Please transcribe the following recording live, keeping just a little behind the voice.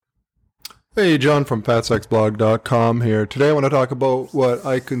Hey, John from fatsexblog.com here. Today I want to talk about what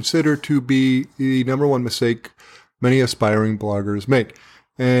I consider to be the number one mistake many aspiring bloggers make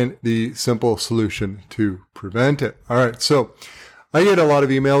and the simple solution to prevent it. All right, so I get a lot of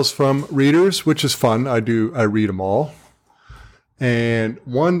emails from readers, which is fun. I read them all. And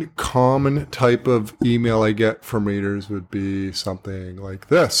one common type of email I get from readers would be something like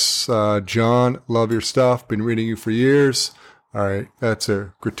this. John, love your stuff. Been reading you for years. All right, that's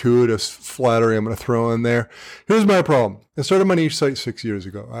a gratuitous flattery I'm going to throw in there. Here's my problem. I started my niche site 6 years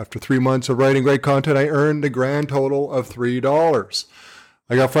ago. After 3 months of writing great content, I earned a grand total of $3.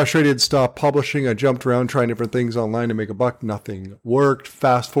 I got frustrated, stopped publishing. I jumped around trying different things online to make a buck. Nothing worked.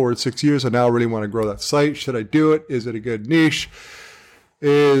 Fast forward 6 years. I now really want to grow that site. Should I do it? Is it a good niche?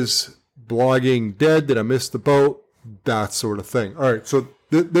 Is blogging dead? Did I miss the boat? That sort of thing. All right, so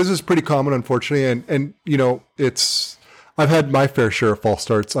this is pretty common, unfortunately, and you know, I've had my fair share of false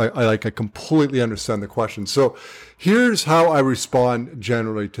starts. I completely understand the question. So here's how I respond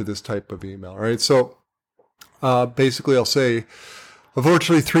generally to this type of email. All right. So basically I'll say,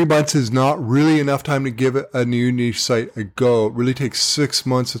 unfortunately, 3 months is not really enough time to give a new niche site a go. It really takes 6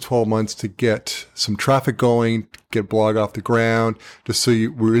 months to 12 months to get some traffic going, get a blog off the ground, to see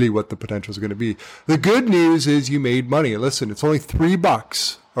really what the potential is going to be. The good news is you made money. Listen, it's only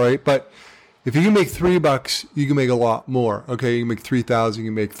 $3. All right. But if you can make $3, you can make a lot more. Okay, you can make 3,000, you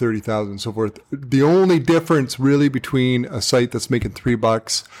can make 30,000, and so forth. The only difference really between a site that's making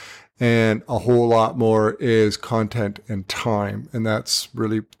 $3 and a whole lot more is content and time, and that's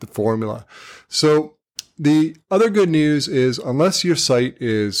really the formula. So the other good news is, unless your site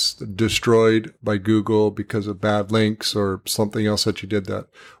is destroyed by Google because of bad links or something else that you did that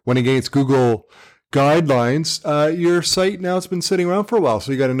went against Google guidelines, your site now has been sitting around for a while.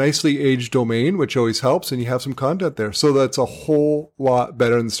 So you got a nicely aged domain, which always helps, and you have some content there. So that's a whole lot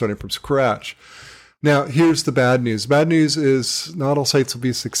better than starting from scratch. Now, here's the bad news. Bad news is not all sites will be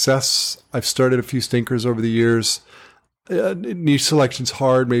a success. I've started a few stinkers over the years. Niche selection's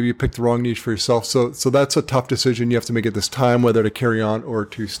hard. Maybe you picked the wrong niche for yourself. So that's a tough decision you have to make at this time, whether to carry on or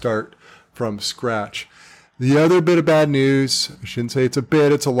to start from scratch. The other bit of bad news, I shouldn't say it's a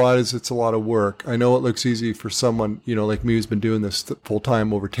bit, it's a lot of work. I know it looks easy for someone, like me, who's been doing this full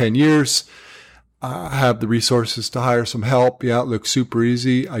time over 10 years. I have the resources to hire some help. Yeah, it looks super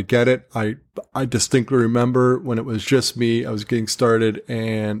easy. I get it. I distinctly remember when it was just me, I was getting started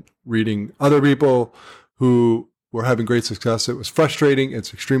and reading other people who were having great success. It was frustrating.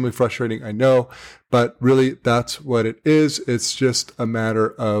 It's extremely frustrating, I know, but really that's what it is. It's just a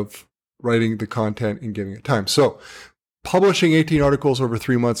matter of writing the content and giving it time. So publishing 18 articles over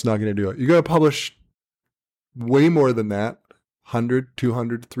 3 months, not going to do it. You got to publish way more than that, 100,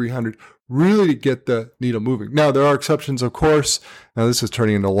 200, 300, really to get the needle moving. Now, there are exceptions, of course. Now, this is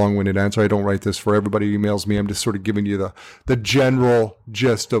turning into a long-winded answer. I don't write this for everybody who emails me. I'm just sort of giving you the general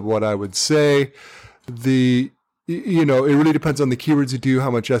gist of what I would say. It really depends on the keywords you do, how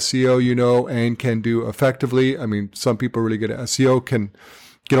much SEO you know and can do effectively. I mean, some people really good at SEO can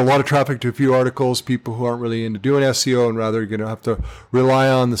get a lot of traffic to a few articles. People who aren't really into doing SEO and rather going to have to rely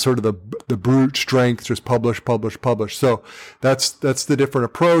on the sort of the brute strength, just publish. So that's the different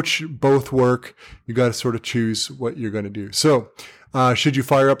approach. Both work. You got to sort of choose what you're going to do. So should you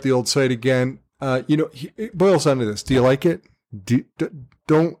fire up the old site again? It boils down to this. Do you like it?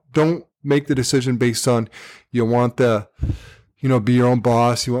 Don't make the decision based on you want be your own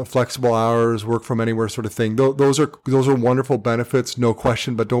boss, you want flexible hours, work from anywhere sort of thing. Those are wonderful benefits, no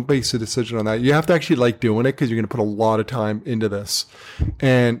question, but don't base a decision on that. You have to actually like doing it because you're going to put a lot of time into this.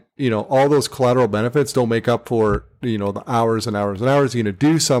 And, all those collateral benefits don't make up for, the hours and hours and hours. You're going to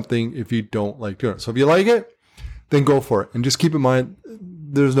do something if you don't like doing it. So if you like it, then go for it. And just keep in mind,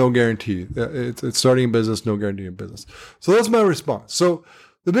 there's no guarantee. It's starting a business, no guarantee in business. So that's my response. So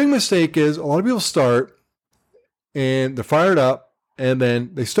the big mistake is a lot of people start and they're fired up and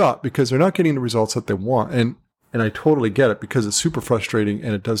then they stop because they're not getting the results that they want. And I totally get it because it's super frustrating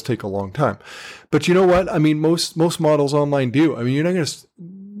and it does take a long time. But you know what? I mean, most models online do. I mean, you're not going to,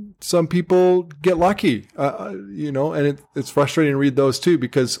 some people get lucky, and it's frustrating to read those too,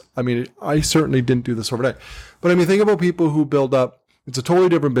 because I mean, I certainly didn't do this overnight, but I mean, think about people who build up, it's a totally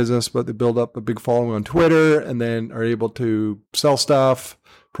different business, but they build up a big following on Twitter and then are able to sell stuff,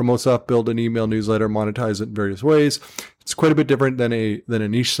 promote stuff, build an email newsletter, monetize it in various ways. It's quite a bit different than a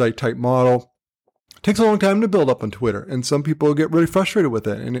niche site type model. It takes a long time to build up on Twitter, and some people get really frustrated with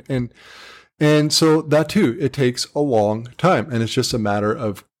it. And so that too, it takes a long time, and it's just a matter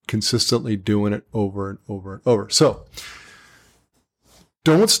of consistently doing it over and over and over. So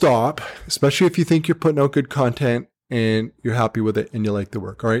don't stop, especially if you think you're putting out good content. and you're happy with it and you like the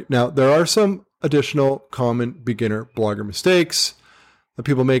work. All right. Now, there are some additional common beginner blogger mistakes that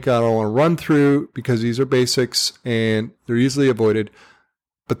people make. I don't want to run through because these are basics and they're easily avoided.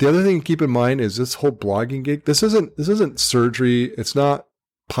 But the other thing to keep in mind is this whole blogging gig. This isn't surgery. It's not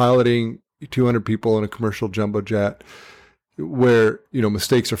piloting 200 people in a commercial jumbo jet where,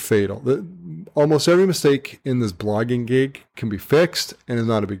 mistakes are fatal. Almost every mistake in this blogging gig can be fixed and is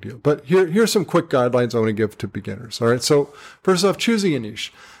not a big deal. But here's some quick guidelines I want to give to beginners. All right. So first off, choosing a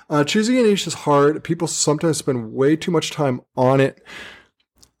niche. Choosing a niche is hard. People sometimes spend way too much time on it.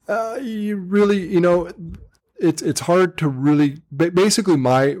 You really, it's hard to really, basically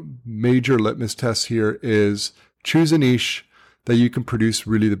my major litmus test here is choose a niche that you can produce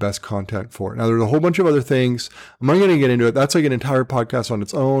really the best content for. Now, there's a whole bunch of other things. I'm not going to get into it. That's like an entire podcast on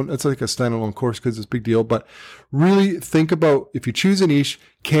its own. That's like a standalone course because it's a big deal. But really think about, if you choose a niche,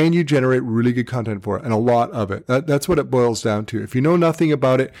 can you generate really good content for it? And a lot of it. That's what it boils down to. If you know nothing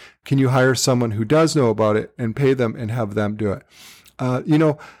about it, can you hire someone who does know about it and pay them and have them do it?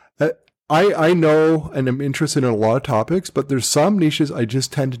 I know and I'm interested in a lot of topics, but there's some niches I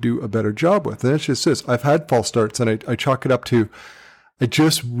just tend to do a better job with. And it's just this. I've had false starts and I chalk it up to I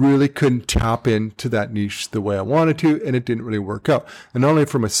just really couldn't tap into that niche the way I wanted to, and it didn't really work out. And not only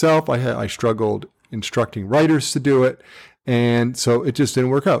for myself, I struggled instructing writers to do it, and so it just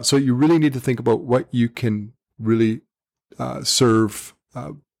didn't work out. So you really need to think about what you can really serve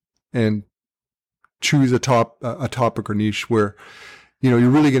and choose a topic or niche where you're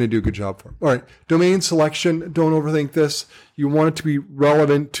really going to do a good job for. All right. Domain selection. Don't overthink this. You want it to be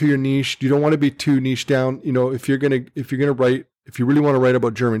relevant to your niche. You don't want to be too niche down. If you're going to write, if you really want to write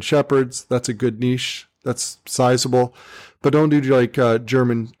about German Shepherds, that's a good niche. That's sizable, but don't do like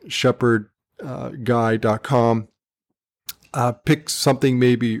GermanShepherdGuy.com. Pick something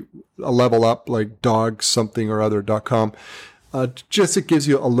maybe a level up like dog something or other.com. Just it gives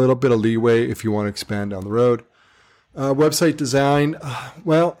you a little bit of leeway if you want to expand down the road. Website design.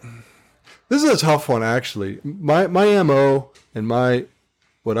 Well, this is a tough one, actually. My MO and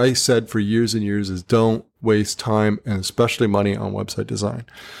what I said for years and years is don't waste time and especially money on website design.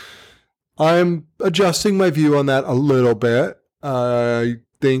 I'm adjusting my view on that a little bit. I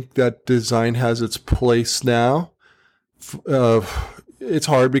think that design has its place now. It's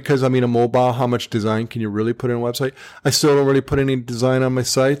hard because, a mobile, how much design can you really put in a website? I still don't really put any design on my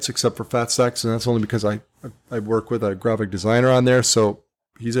sites except for Fat Stacks, and that's only because I work with a graphic designer on there, so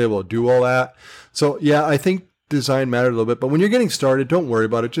he's able to do all that. So, yeah, I think design matters a little bit, but when you're getting started, don't worry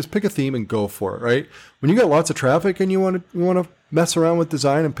about it. Just pick a theme and go for it, right? When you got lots of traffic and you want to mess around with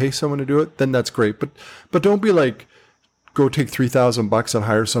design and pay someone to do it, then that's great. But don't be like, go take $3,000 and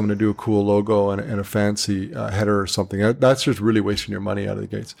hire someone to do a cool logo and a fancy header or something. That's just really wasting your money out of the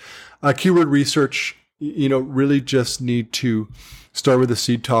gates. Keyword research, really just need to start with a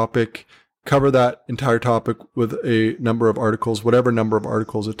seed topic, cover that entire topic with a number of articles, whatever number of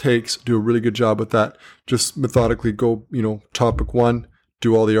articles it takes. Do a really good job with that. Just methodically go, topic 1,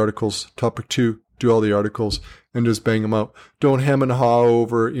 do all the articles. Topic 2, do all the articles, and just bang them out. Don't hem and haw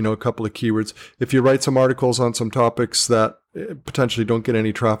over, a couple of keywords. If you write some articles on some topics that potentially don't get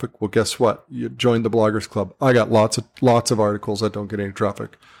any traffic, well, guess what? You join the Bloggers Club. I got lots of articles that don't get any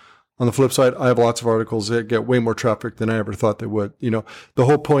traffic. On the flip side, I have lots of articles that get way more traffic than I ever thought they would. The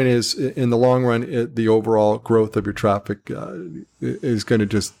whole point is, in the long run, the overall growth of your traffic is going to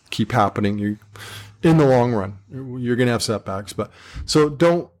just keep happening. In the long run, you're going to have setbacks, so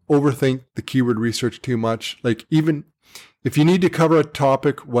don't overthink the keyword research too much. Like, even if you need to cover a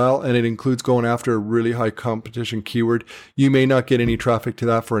topic well, and it includes going after a really high competition keyword, you may not get any traffic to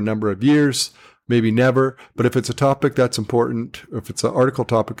that for a number of years, maybe never. But if it's a topic that's important, or if it's an article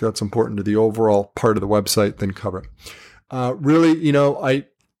topic that's important to the overall part of the website, then cover it. Really,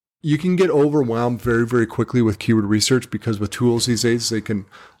 you can get overwhelmed very, very quickly with keyword research because with tools these days, they can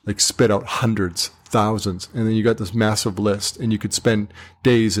spit out hundreds, thousands, and then you got this massive list, and you could spend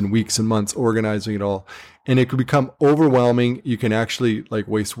days and weeks and months organizing it all, and it could become overwhelming. You can actually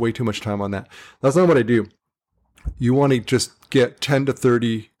waste way too much time on that. That's not what I do. You want to just get 10 to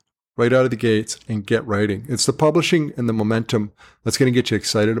 30 right out of the gates and get writing. It's the publishing and the momentum that's going to get you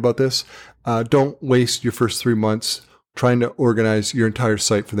excited about this. Don't waste your first 3 months trying to organize your entire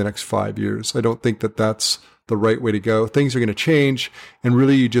site for the next 5 years. I don't think that that's the right way to go. Things are going to change, and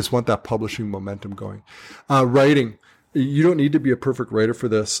really you just want that publishing momentum going. Writing. You don't need to be a perfect writer for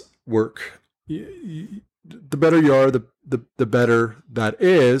this work. The better you are, the better that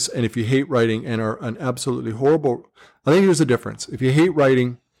is. And if you hate writing and are an absolutely horrible, I think here's the difference. If you hate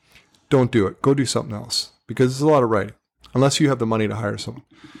writing, don't do it. Go do something else, because it's a lot of writing, unless you have the money to hire someone.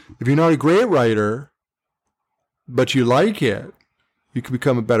 If you're not a great writer, but you like it, you can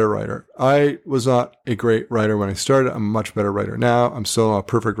become a better writer. I was not a great writer when I started. I'm a much better writer now. I'm still not a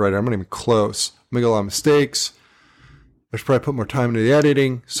perfect writer. I'm not even close. I make a lot of mistakes. I should probably put more time into the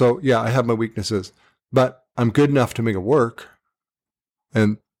editing. So yeah, I have my weaknesses, but I'm good enough to make it work.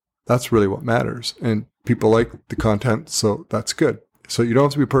 And that's really what matters. And people like the content, so that's good. So you don't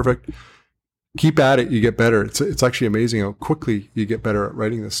have to be perfect. Keep at it. You get better. It's actually amazing how quickly you get better at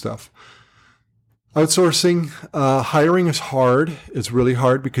writing this stuff. Outsourcing, hiring is hard. It's really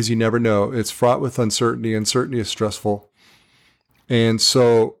hard because you never know. It's fraught with uncertainty. Uncertainty is stressful. And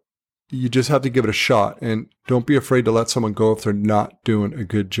so you just have to give it a shot, and don't be afraid to let someone go if they're not doing a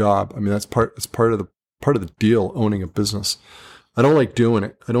good job. I mean, it's part of the deal, owning a business. I don't like doing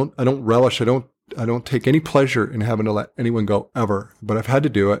it. I don't relish. I don't take any pleasure in having to let anyone go ever, but I've had to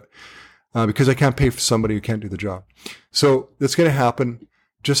do it because I can't pay for somebody who can't do the job. So it's going to happen.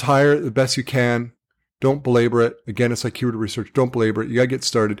 Just hire the best you can. Don't belabor it. Again, it's like keyword research. Don't belabor it. You got to get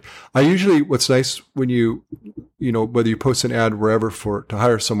started. I usually, what's nice when you know, whether you post an ad wherever to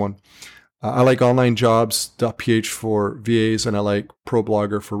hire someone, I like onlinejobs.ph for VAs, and I like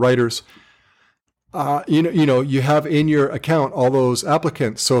ProBlogger for writers. You have in your account all those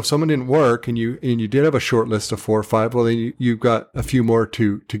applicants. So if someone didn't work and you did have a short list of 4 or 5, well, then you've got a few more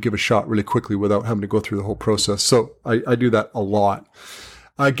to give a shot really quickly without having to go through the whole process. So I do that a lot.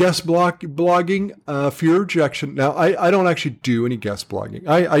 Guest blogging, fear of rejection. Now, I don't actually do any guest blogging.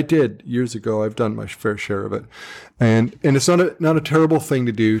 I did years ago. I've done my fair share of it. And it's not a terrible thing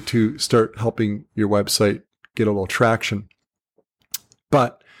to do to start helping your website get a little traction.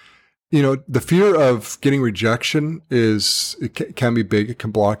 But, the fear of getting rejection can be big. It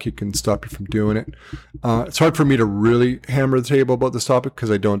can block you, can stop you from doing it. It's hard for me to really hammer the table about this topic because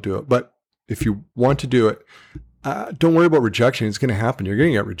I don't do it. But if you want to do it, don't worry about rejection. It's going to happen. You're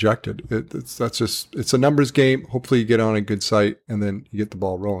going to get rejected. It's a numbers game. Hopefully you get on a good site and then you get the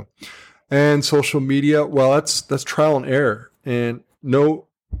ball rolling. And social media, well, that's trial and error. And no,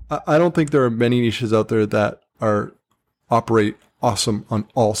 I don't think there are many niches out there that operate awesome on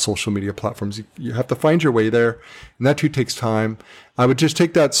all social media platforms. You have to find your way there, and that too takes time. I would just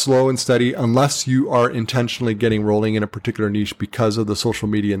take that slow and steady unless you are intentionally getting rolling in a particular niche because of the social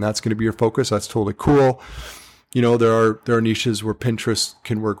media, and that's going to be your focus. That's totally cool. There are niches where Pinterest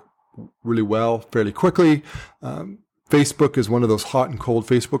can work really well fairly quickly. Facebook is one of those hot and cold.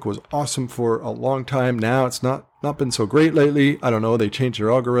 Facebook was awesome for a long time. Now it's not been so great lately. I don't know. They changed their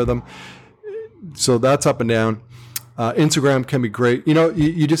algorithm. So that's up and down. Instagram can be great.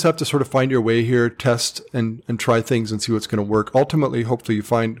 You just have to sort of find your way here, test and try things and see what's going to work. Ultimately, hopefully you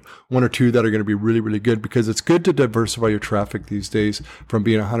find 1 or 2 that are going to be really, really good, because it's good to diversify your traffic these days from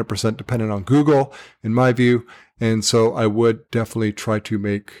being 100% dependent on Google, in my view. And so I would definitely try to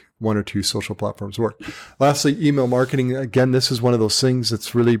make 1 or 2 social platforms work. Lastly, email marketing. Again, this is one of those things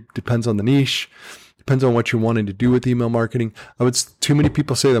that's really depends on the niche. Depends on what you're wanting to do with email marketing. Too many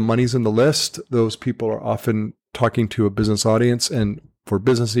people say the money's in the list. Those people are often talking to a business audience, and for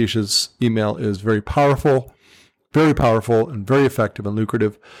business niches, email is very powerful and very effective and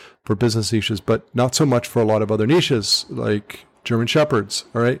lucrative for business niches, but not so much for a lot of other niches like German Shepherds.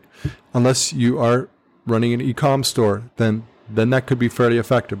 All right. Unless you are running an e-com store, then that could be fairly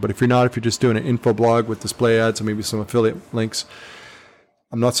effective. But if you're just doing an info blog with display ads and maybe some affiliate links,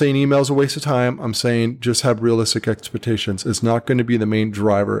 I'm not saying email is a waste of time. I'm saying just have realistic expectations. It's not going to be the main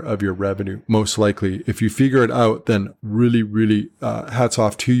driver of your revenue, most likely. If you figure it out, then really, really hats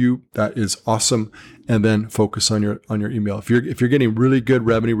off to you. That is awesome. And then focus on your email. If you're getting really good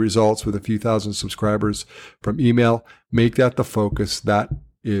revenue results with a few thousand subscribers from email, make that the focus. That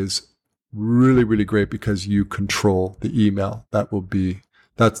is really, really great because you control the email. That'd be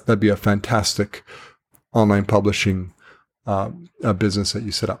a fantastic online publishing a business that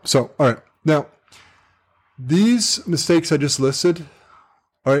you set up. So, all right. Now, these mistakes I just listed,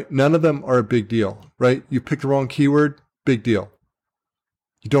 all right, none of them are a big deal, right? You pick the wrong keyword, big deal.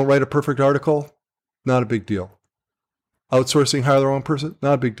 You don't write a perfect article, not a big deal. Outsourcing, hire the wrong person,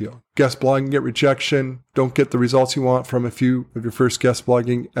 not a big deal. Guest blogging, get rejection, don't get the results you want from a few of your first guest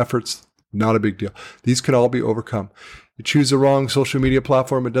blogging efforts, not a big deal. These can all be overcome. You choose the wrong social media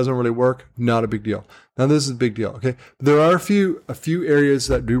platform, it doesn't really work, not a big deal. Now this is a big deal, okay? There are a few areas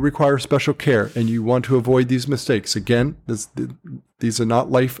that do require special care, and you want to avoid these mistakes. Again, these are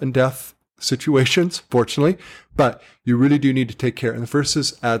not life and death situations, fortunately, but you really do need to take care. And the first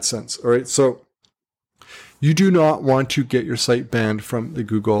is AdSense, all right? So you do not want to get your site banned from the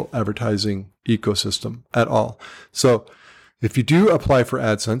Google advertising ecosystem at all. So if you do apply for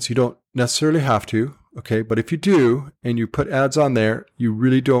AdSense, you don't necessarily have to. Okay. But if you do, and you put ads on there, you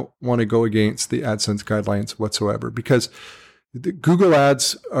really don't want to go against the AdSense guidelines whatsoever, because the Google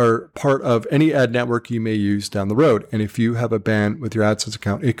ads are part of any ad network you may use down the road. And if you have a ban with your AdSense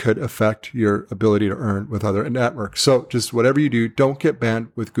account, it could affect your ability to earn with other networks. So just whatever you do, don't get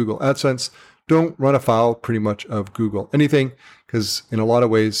banned with Google AdSense. Don't run afoul pretty much of Google anything, because in a lot of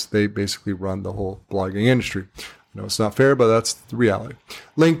ways, they basically run the whole blogging industry. I know it's not fair, but that's the reality.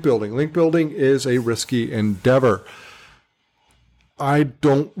 Link building. Link building is a risky endeavor. I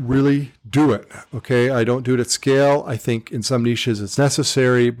don't really do it. Okay. I don't do it at scale. I think in some niches it's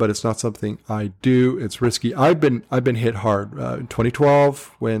necessary, but it's not something I do. It's risky. I've been hit hard in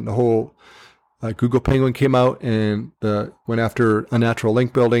 2012 when the whole Google Penguin came out and went after unnatural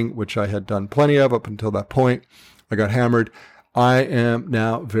link building, which I had done plenty of up until that point. I got hammered. I am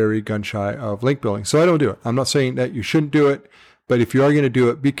now very gun shy of link building, so I don't do it. I'm not saying that you shouldn't do it, but if you are going to do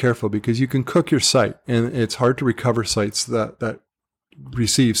it, be careful, because you can cook your site, and it's hard to recover sites that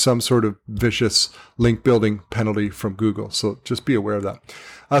receive some sort of vicious link building penalty from Google. So just be aware of that.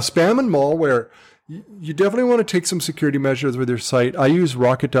 Spam and malware. You definitely want to take some security measures with your site. I use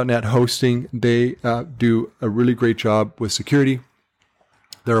Rocket.net hosting. They do a really great job with security.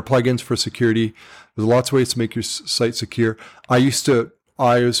 There are plugins for security. There's lots of ways to make your site secure.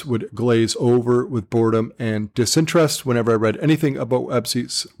 Eyes would glaze over with boredom and disinterest whenever I read anything about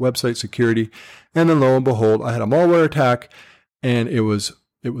website security. And then lo and behold, I had a malware attack, and it was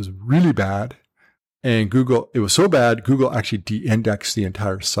really bad. And it was so bad, Google actually de-indexed the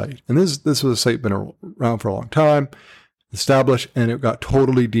entire site. And this was a site been around for a long time, established, and it got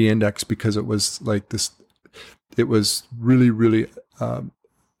totally de-indexed because it was like this. It was really, really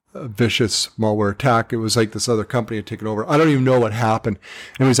a vicious malware attack. It was like this other company had taken over. I don't even know what happened.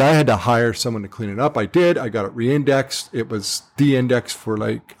 Anyways, I had to hire someone to clean it up. I did. I got it re-indexed. It was de-indexed for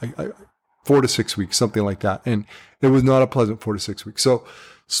like 4 to 6 weeks, something like that. And it was not a pleasant 4 to 6 weeks. So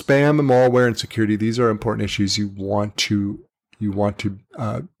spam and malware and security, these are important issues. You want to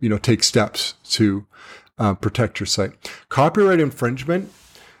take steps to protect your site. Copyright infringement,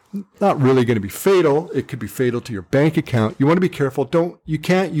 not really going to be fatal. It could be fatal to your bank account. You want to be careful. You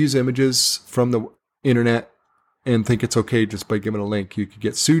can't use images from the internet and think it's okay just by giving a link. You could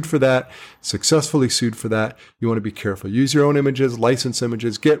get sued for that, successfully sued for that. You want to be careful. Use your own images, license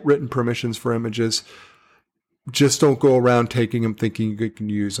images, get written permissions for images. Just don't go around taking them thinking you can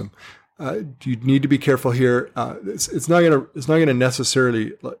use them. You need to be careful here. It's not going to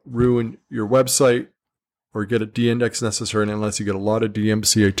necessarily ruin your website or get a de-index necessarily unless you get a lot of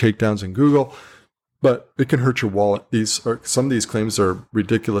DMCA takedowns in Google, but it can hurt your wallet. Some of these claims are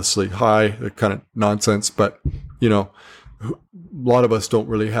ridiculously high. They're kind of nonsense, but a lot of us don't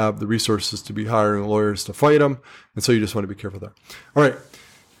really have the resources to be hiring lawyers to fight them, and so you just want to be careful there. All right.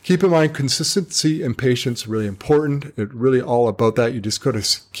 Keep in mind, consistency and patience are really important. It's really all about that. You just got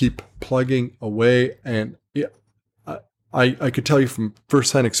to keep plugging away. And I could tell you from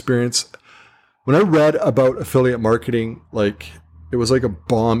firsthand experience, when I read about affiliate marketing, it was like a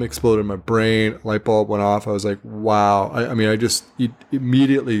bomb exploded in my brain, light bulb went off. I was like, wow. I just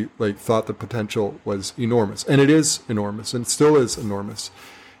immediately thought the potential was enormous. And it is enormous, and it still is enormous.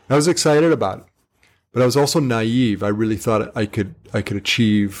 I was excited about it. But I was also naive. I really thought I could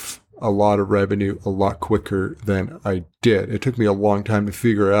achieve a lot of revenue a lot quicker than I did. It took me a long time to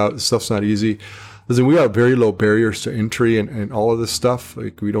figure out. This stuff's not easy. Listen, we have very low barriers to entry and all of this stuff.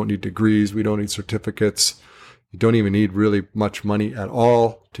 We don't need degrees. We don't need certificates. You don't even need really much money at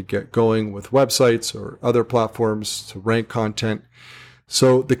all to get going with websites or other platforms to rank content.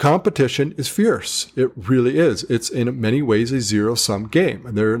 So the competition is fierce. It really is. It's in many ways a zero-sum game.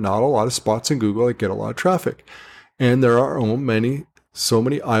 And there are not a lot of spots in Google that get a lot of traffic. And there are so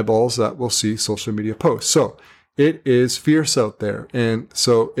many eyeballs that will see social media posts. So it is fierce out there. And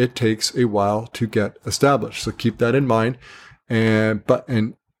so it takes a while to get established. So keep that in mind. And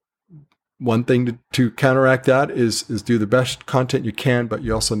one thing to counteract that is do the best content you can, but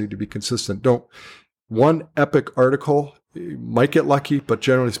you also need to be consistent. One epic article, you might get lucky, but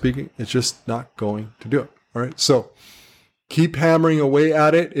generally speaking, it's just not going to do it. All right. So keep hammering away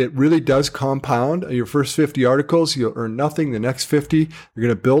at it. It really does compound. Your first 50 articles, you'll earn nothing. The next 50, you're going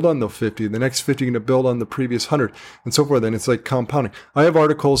to build on the 50. The next 50, you're going to build on the previous 100 and so forth. And it's like compounding. I have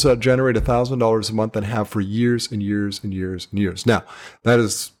articles that generate $1,000 a month and have for years and years and years and years. Now, that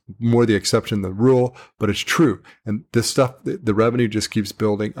is more the exception than the rule, but it's true. And this stuff, the revenue just keeps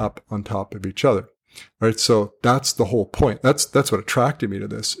building up on top of each other. All right. So that's the whole point. That's what attracted me to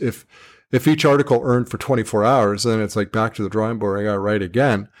this. If each article earned for 24 hours, then it's like back to the drawing board. I got to write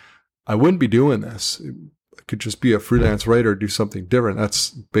again. I wouldn't be doing this. I could just be a freelance writer, do something different. That's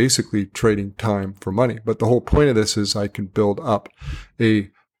basically trading time for money. But the whole point of this is I can build up a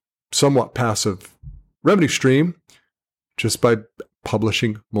somewhat passive revenue stream just by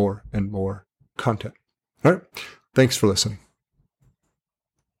publishing more and more content. All right. Thanks for listening.